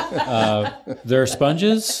 They're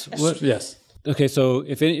sponges? Yes. Okay, so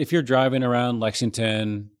if you're driving around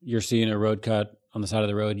Lexington, you're seeing a road cut on the side of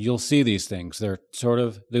the road, you'll see these things. They're sort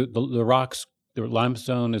of, the rocks, the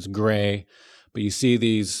limestone is gray, but you see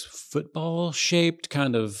these football-shaped,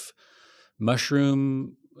 kind of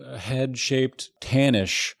mushroom head-shaped,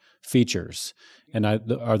 tannish features. And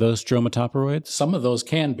are those stromatoporoids? Some of those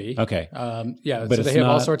can be. Okay. But so they have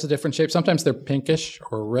all sorts of different shapes. Sometimes they're pinkish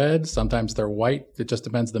or red. Sometimes they're white. It just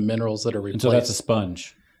depends on the minerals that are replaced. And so that's a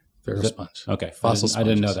sponge. They're a sponge. Okay. Fossil I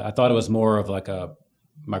didn't know that. I thought it was more of like a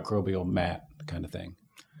microbial mat kind of thing.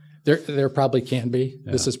 There probably can be.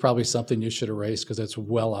 Yeah. This is probably something you should erase because it's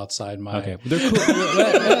well outside my... Okay. They're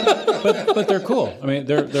cool. but they're cool. I mean,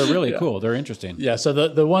 they're really cool. They're interesting. Yeah, so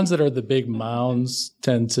the ones that are the big mounds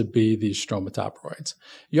tend to be these stromatoporoids.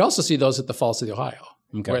 You also see those at the Falls of the Ohio.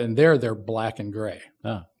 Okay. And they're black and gray.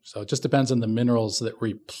 Ah. So it just depends on the minerals that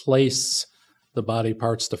replace the body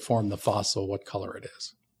parts to form the fossil, what color it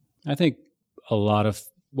is. I think a lot of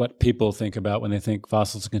what people think about when they think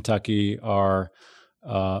fossils in Kentucky are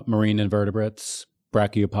marine invertebrates,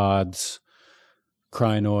 brachiopods,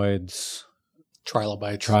 crinoids,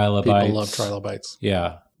 trilobites. Trilobites. People love trilobites.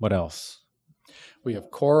 Yeah. What else? We have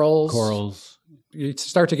corals. Corals. You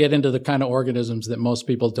start to get into the kind of organisms that most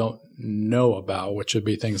people don't know about, which would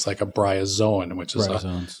be things like a bryozoan, which is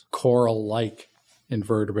a coral-like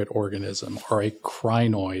invertebrate organism, or a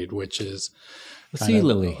crinoid, which is sea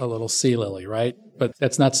lily. A little sea lily, right? But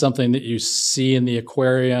that's not something that you see in the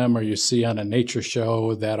aquarium or you see on a nature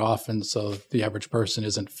show that often, so the average person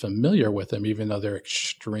isn't familiar with them, even though they're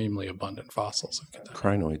extremely abundant fossils.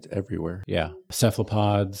 Crinoids everywhere. Yeah.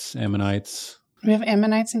 Cephalopods, ammonites. We have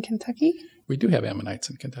ammonites in Kentucky? We do have ammonites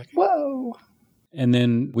in Kentucky. Whoa. And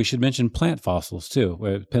then we should mention plant fossils, too,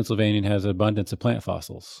 where Pennsylvania has an abundance of plant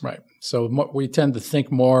fossils. Right. So we tend to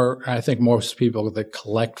think more, I think most people that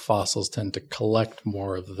collect fossils tend to collect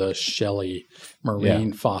more of the shelly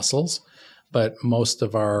marine fossils. But most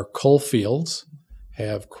of our coal fields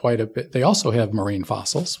have quite a bit. They also have marine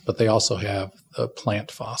fossils, but they also have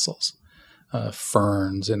plant fossils,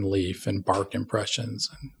 ferns and leaf and bark impressions.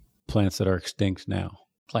 And plants that are extinct now.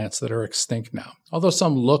 Plants that are extinct now, although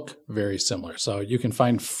some look very similar. So you can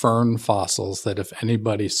find fern fossils that if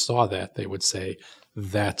anybody saw that, they would say,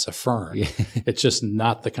 that's a fern. Yeah. It's just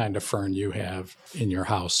not the kind of fern you have in your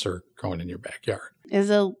house or growing in your backyard. Is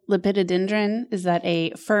a lepidodendron, is that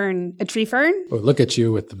a fern, a tree fern? Oh, look at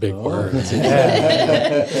you with the big words.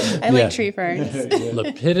 I like tree ferns.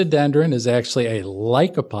 Lepidodendron is actually a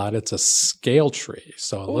lycopod. It's a scale tree,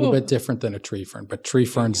 so a little bit different than a tree fern. But tree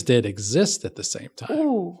ferns did exist at the same time.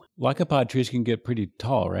 Ooh. Lycopod trees can get pretty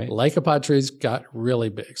tall, right? Lycopod trees got really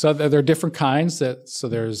big. So there are different kinds. So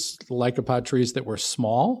there's lycopod trees that were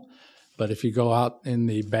small. But if you go out in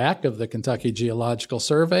the back of the Kentucky Geological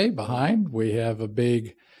Survey behind, we have a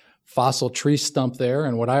big fossil tree stump there.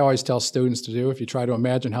 And what I always tell students to do, if you try to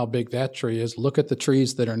imagine how big that tree is, look at the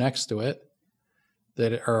trees that are next to it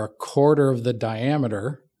that are a quarter of the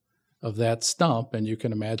diameter of that stump, and you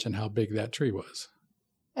can imagine how big that tree was.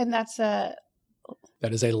 And that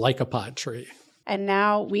is a lycopod tree. And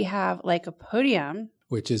now we have Lycopodium,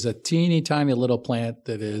 which is a teeny tiny little plant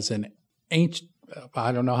that is an ancient,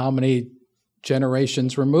 I don't know how many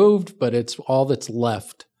generations removed, but it's all that's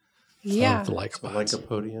left of the lycopods.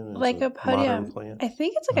 Lycopodium. Lycopodium. Plant. I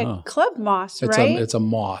think it's like a club moss, right? It's a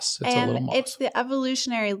moss. It's a little moss. It's the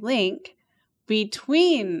evolutionary link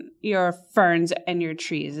between your ferns and your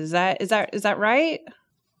trees. Is that right?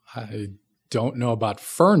 I don't know about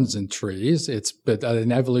ferns and trees. It's but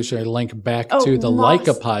an evolutionary link back to the moss.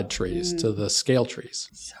 Lycopod trees, to the scale trees.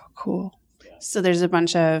 So cool. So there's a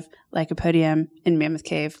bunch of Lycopodium in Mammoth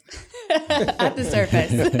Cave at the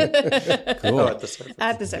surface. Cool. Oh, at the surface.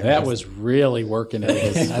 At the surface. That was really working at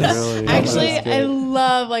it. Actually, I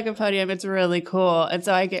love Lycopodium. It's really cool. And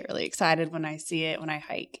so I get really excited when I see it when I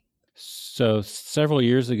hike. So several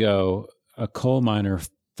years ago, a coal miner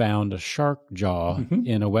found a shark jaw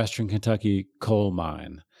in a Western Kentucky coal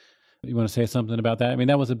mine. You want to say something about that? I mean,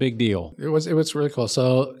 that was a big deal. It was really cool.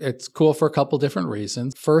 So it's cool for a couple different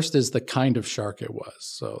reasons. First is the kind of shark it was.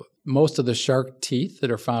 So most of the shark teeth that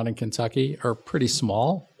are found in Kentucky are pretty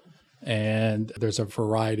small, and there's a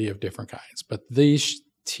variety of different kinds. But these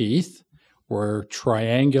teeth were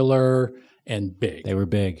triangular and big. They were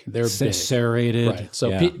big. They're big. Serrated. Right.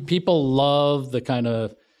 So people love the kind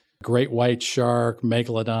of great white shark,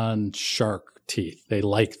 megalodon shark teeth. They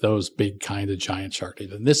like those big kind of giant shark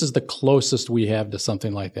teeth. And this is the closest we have to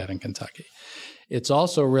something like that in Kentucky. It's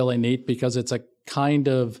also really neat because it's a kind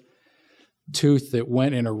of tooth that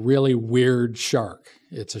went in a really weird shark.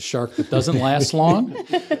 It's a shark that doesn't last long.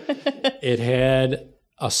 It had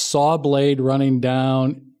a saw blade running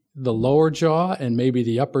down the lower jaw and maybe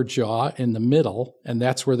the upper jaw in the middle, and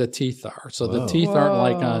that's where the teeth are. So the teeth aren't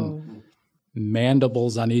like on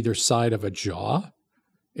mandibles on either side of a jaw.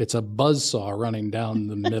 It's a buzzsaw running down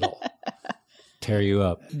the middle. Tear you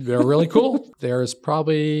up. They're really cool. There's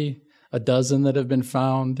probably a dozen that have been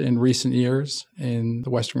found in recent years in the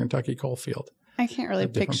Western Kentucky coal field. I can't really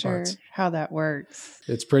picture how that works.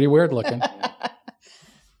 It's pretty weird looking.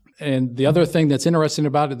 And the other thing that's interesting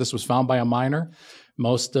about it, this was found by a miner.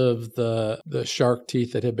 Most of the shark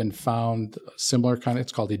teeth that have been found, similar kind,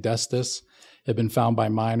 it's called edestus, have been found by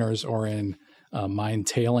miners or in mine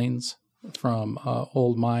tailings from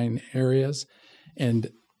old mine areas.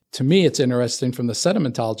 And to me, it's interesting from the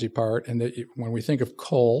sedimentology part, and that when we think of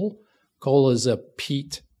coal is a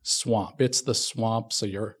peat swamp. It's the swamp, so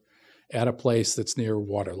you're at a place that's near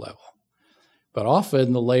water level. But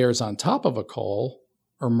often the layers on top of a coal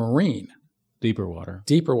are marine. Deeper water.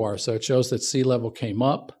 So it shows that sea level came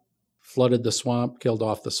up, flooded the swamp, killed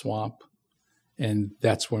off the swamp. And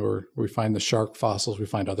that's where we find the shark fossils. We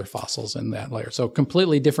find other fossils in that layer. So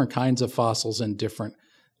completely different kinds of fossils in different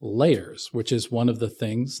layers, which is one of the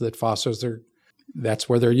things that fossils that's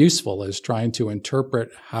where they're useful, is trying to interpret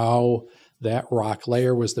how that rock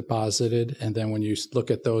layer was deposited. And then when you look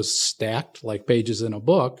at those stacked like pages in a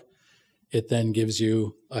book, it then gives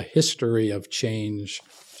you a history of change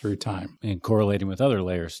through time. And correlating with other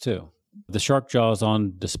layers too. The shark jaw is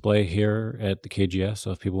on display here at the KGS,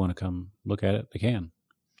 so if people want to come look at it, they can.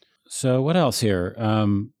 So what else here?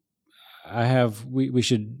 We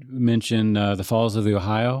should mention the Falls of the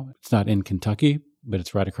Ohio. It's not in Kentucky, but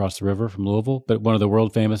it's right across the river from Louisville, but one of the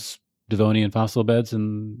world famous Devonian fossil beds.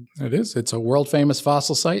 And it is. It's a world famous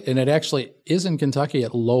fossil site, and it actually is in Kentucky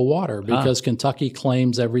at low water because Kentucky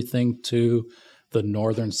claims everything to the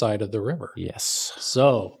northern side of the river. Yes.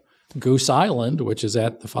 So Goose Island, which is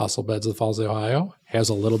at the fossil beds of the Falls of the Ohio, has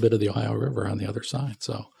a little bit of the Ohio River on the other side.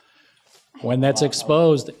 So when that's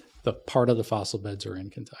exposed, the part of the fossil beds are in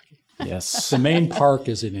Kentucky. Yes. The main park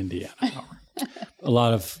is in Indiana. A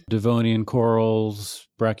lot of Devonian corals,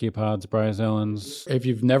 brachiopods, bryozoans. If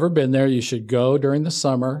you've never been there, you should go during the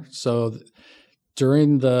summer. So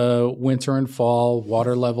during the winter and fall,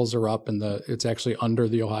 water levels are up, and it's actually under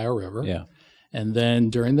the Ohio River. Yeah. And then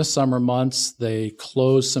during the summer months, they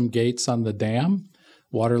close some gates on the dam.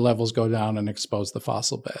 Water levels go down and expose the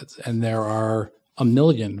fossil beds. And there are 1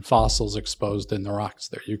 million fossils exposed in the rocks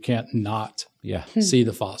there. You can't not see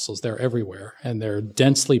the fossils. They're everywhere, and they're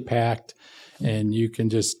densely packed, and you can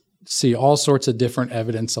just see all sorts of different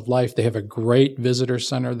evidence of life. They have a great visitor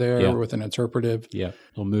center there with an interpretive. Little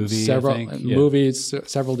movie, several movies,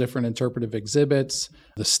 several different interpretive exhibits.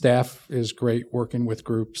 The staff is great working with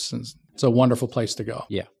groups, and it's a wonderful place to go.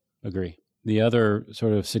 Yeah, agree. The other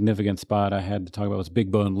sort of significant spot I had to talk about was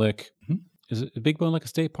Big Bone Lick. Is it Big Bone Lick a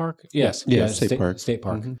state park? Yes. State park. State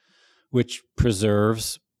park, which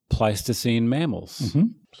preserves Pleistocene mammals.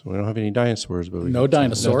 So we don't have any dinosaurs, but we no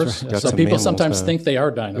dinosaurs. Right. So people sometimes think they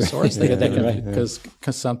are dinosaurs. They because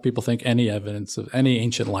some people think any evidence of any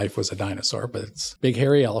ancient life was a dinosaur, but it's big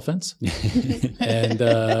hairy elephants, and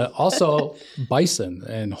also bison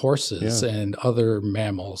and horses and other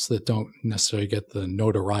mammals that don't necessarily get the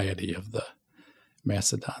notoriety of the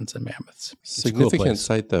mastodons and mammoths. Significant cool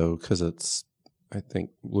site though, because I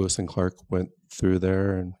think Lewis and Clark went through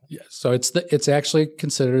there, and so it's actually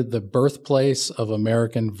considered the birthplace of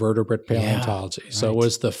American vertebrate paleontology. So it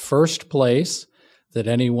was the first place that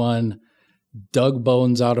anyone dug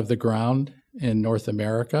bones out of the ground in North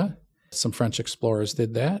America. Some French explorers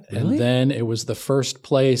did that, and then it was the first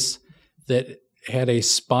place that had a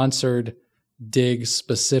sponsored dig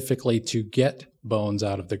specifically to get bones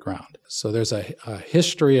out of the ground. So there's a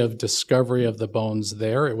history of discovery of the bones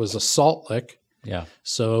there. It was a salt lick. Yeah.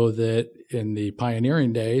 So that in the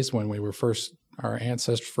pioneering days, when we were our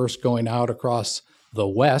ancestors first going out across the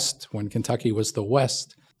West, when Kentucky was the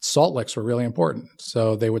West, salt licks were really important.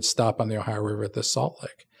 So they would stop on the Ohio River at the salt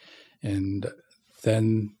lick. And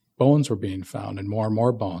then bones were being found and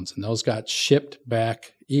more bones. And those got shipped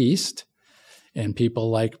back east. And people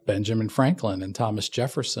like Benjamin Franklin and Thomas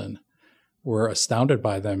Jefferson were astounded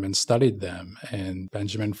by them and studied them. And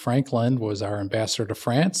Benjamin Franklin was our ambassador to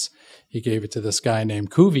France. He gave it to this guy named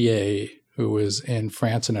Cuvier, who was in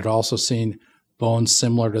France and had also seen bones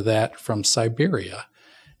similar to that from Siberia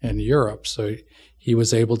and Europe. So he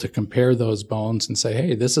was able to compare those bones and say,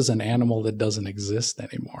 hey, this is an animal that doesn't exist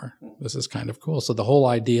anymore. This is kind of cool. So the whole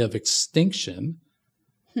idea of extinction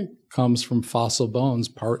comes from fossil bones,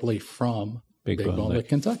 partly from Big Bone Lick,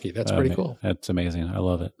 Kentucky. That's pretty cool. That's amazing. I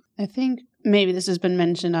love it. I think maybe this has been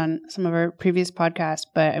mentioned on some of our previous podcasts,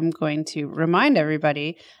 but I'm going to remind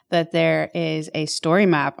everybody that there is a story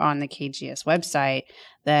map on the KGS website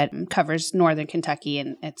that covers northern Kentucky,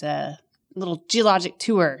 and it's a little geologic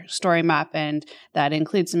tour story map, and that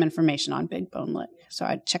includes some information on Big Bone Lick. So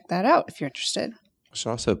I'd check that out if you're interested. I should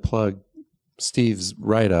also plug Steve's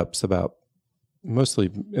write-ups about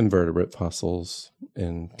mostly invertebrate fossils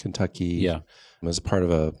in Kentucky as part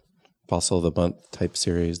of a Fossil of the Month type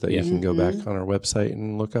series that you can go back on our website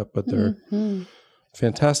and look up. But they're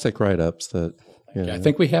fantastic write-ups that, I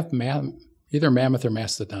think we have either mammoth or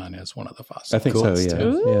mastodon as one of the fossils. I think so,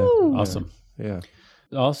 Ooh. Awesome. Yeah.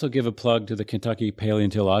 I'll also give a plug to the Kentucky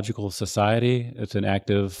Paleontological Society. It's an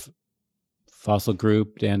active fossil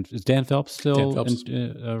group. Is Dan Phelps still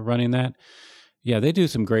running that? Yeah, they do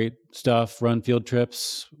some great stuff, run field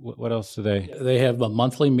trips. What else do they? They have a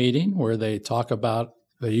monthly meeting where they talk about,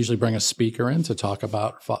 they usually bring a speaker in to talk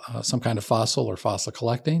about some kind of fossil or fossil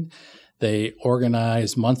collecting. They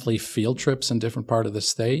organize monthly field trips in different parts of the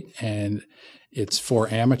state, and it's for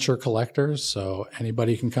amateur collectors, so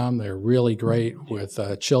anybody can come. They're really great with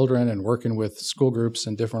children and working with school groups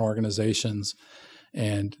and different organizations,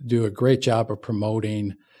 and do a great job of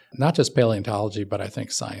promoting not just paleontology, but I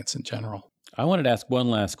think science in general. I wanted to ask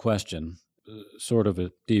one last question, sort of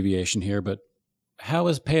a deviation here, but how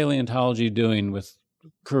is paleontology doing with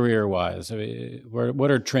career-wise? I mean,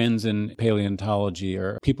 what are trends in paleontology?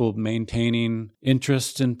 Are people maintaining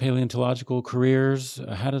interest in paleontological careers?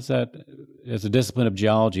 How does that, as a discipline of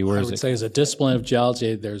geology, where is it? I would say as a discipline of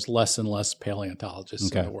geology, there's less and less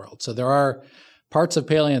paleontologists in the world. So there are parts of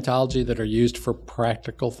paleontology that are used for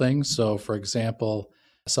practical things. So, for example,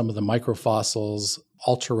 some of the microfossils,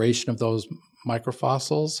 alteration of those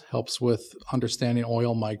microfossils helps with understanding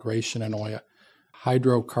oil migration and oil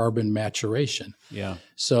hydrocarbon maturation. Yeah.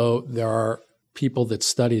 So there are people that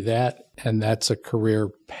study that, and that's a career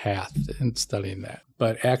path in studying that.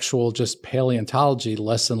 But actual just paleontology,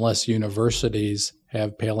 less and less universities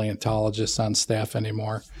have paleontologists on staff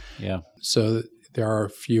anymore. Yeah. So there are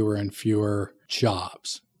fewer and fewer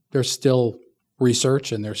jobs. There's still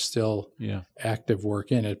research and there's still active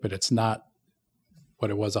work in it, but it's not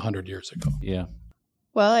what it was 100 years ago. Yeah.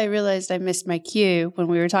 Well, I realized I missed my cue when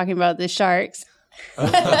we were talking about the sharks.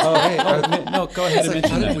 No, go ahead and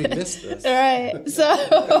mention how did that. we miss this? All right.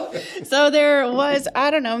 So there was,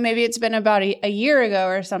 I don't know, maybe it's been about a year ago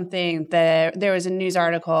or something, that there was a news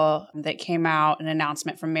article that came out, an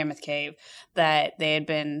announcement from Mammoth Cave, that they had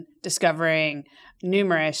been discovering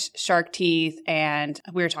numerous shark teeth. And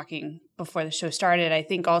we were talking before the show started, I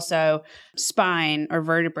think also spine or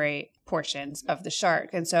vertebrae portions of the shark.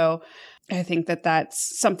 And so I think that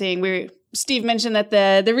that's something Steve mentioned that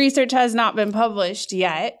the research has not been published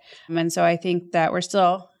yet. And so I think that we're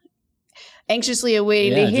still anxiously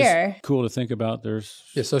awaiting to hear. Cool to think about. There's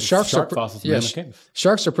so shark fossils in Mammoth Cave.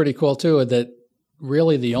 Sharks are pretty cool too, that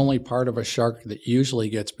really the only part of a shark that usually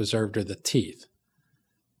gets preserved are the teeth.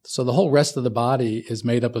 So the whole rest of the body is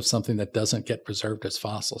made up of something that doesn't get preserved as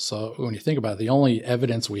fossils. So when you think about it, the only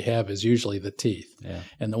evidence we have is usually the teeth. Yeah.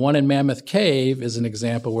 And the one in Mammoth Cave is an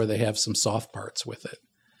example where they have some soft parts with it.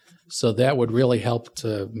 So that would really help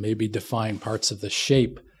to maybe define parts of the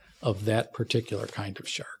shape of that particular kind of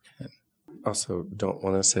shark. Also, don't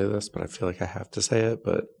want to say this, but I feel like I have to say it,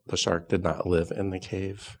 but the shark did not live in the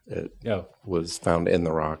cave. It was found in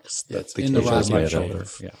the rocks. That's the in the cave rock was made cave.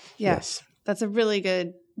 of. Yeah. Yes. That's a really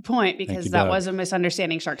good point, because that Doug. was a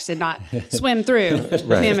misunderstanding. Sharks did not swim through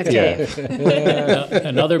Mammoth Cave.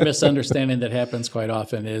 Another misunderstanding that happens quite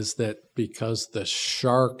often is that because the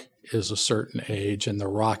shark is a certain age and the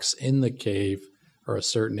rocks in the cave are a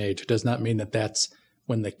certain age, it does not mean that that's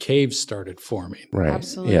when the cave started forming. Right.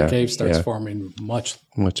 Absolutely. The cave starts forming much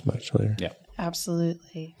later. Yeah.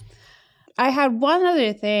 Absolutely. I had one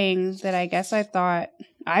other thing that I guess I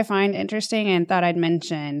find interesting and thought I'd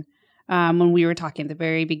mention when we were talking at the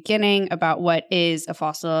very beginning about what is a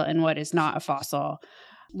fossil and what is not a fossil.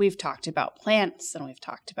 We've talked about plants and we've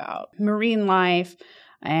talked about marine life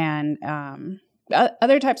and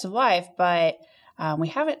other types of life, but we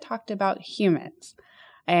haven't talked about humans.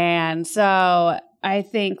 And so I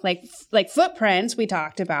think like footprints we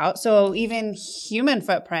talked about. So even human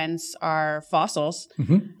footprints are fossils.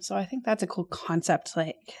 Mm-hmm. So I think that's a cool concept,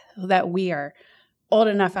 like that we are old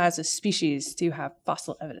enough as a species to have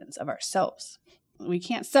fossil evidence of ourselves. We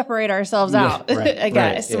can't separate ourselves out, right, I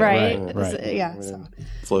guess, right? right. So, yeah. So.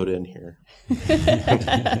 Float in here.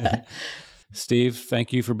 Steve,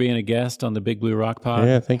 thank you for being a guest on the Big Blue Rock Pod.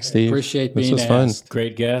 Yeah, thanks, Steve. Appreciate this being was fun. asked.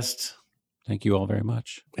 Great guest. Thank you all very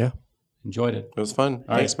much. Yeah. Enjoyed it. It was fun.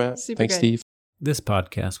 All Thanks, right. Matt. Super Thanks, good. Steve. This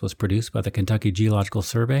podcast was produced by the Kentucky Geological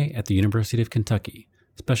Survey at the University of Kentucky.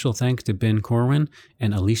 Special thanks to Ben Corwin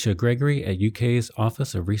and Alicia Gregory at UK's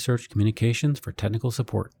Office of Research Communications for technical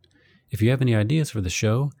support. If you have any ideas for the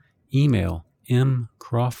show, email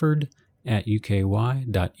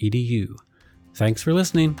mcrawford@uky.edu. Thanks for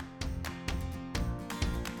listening.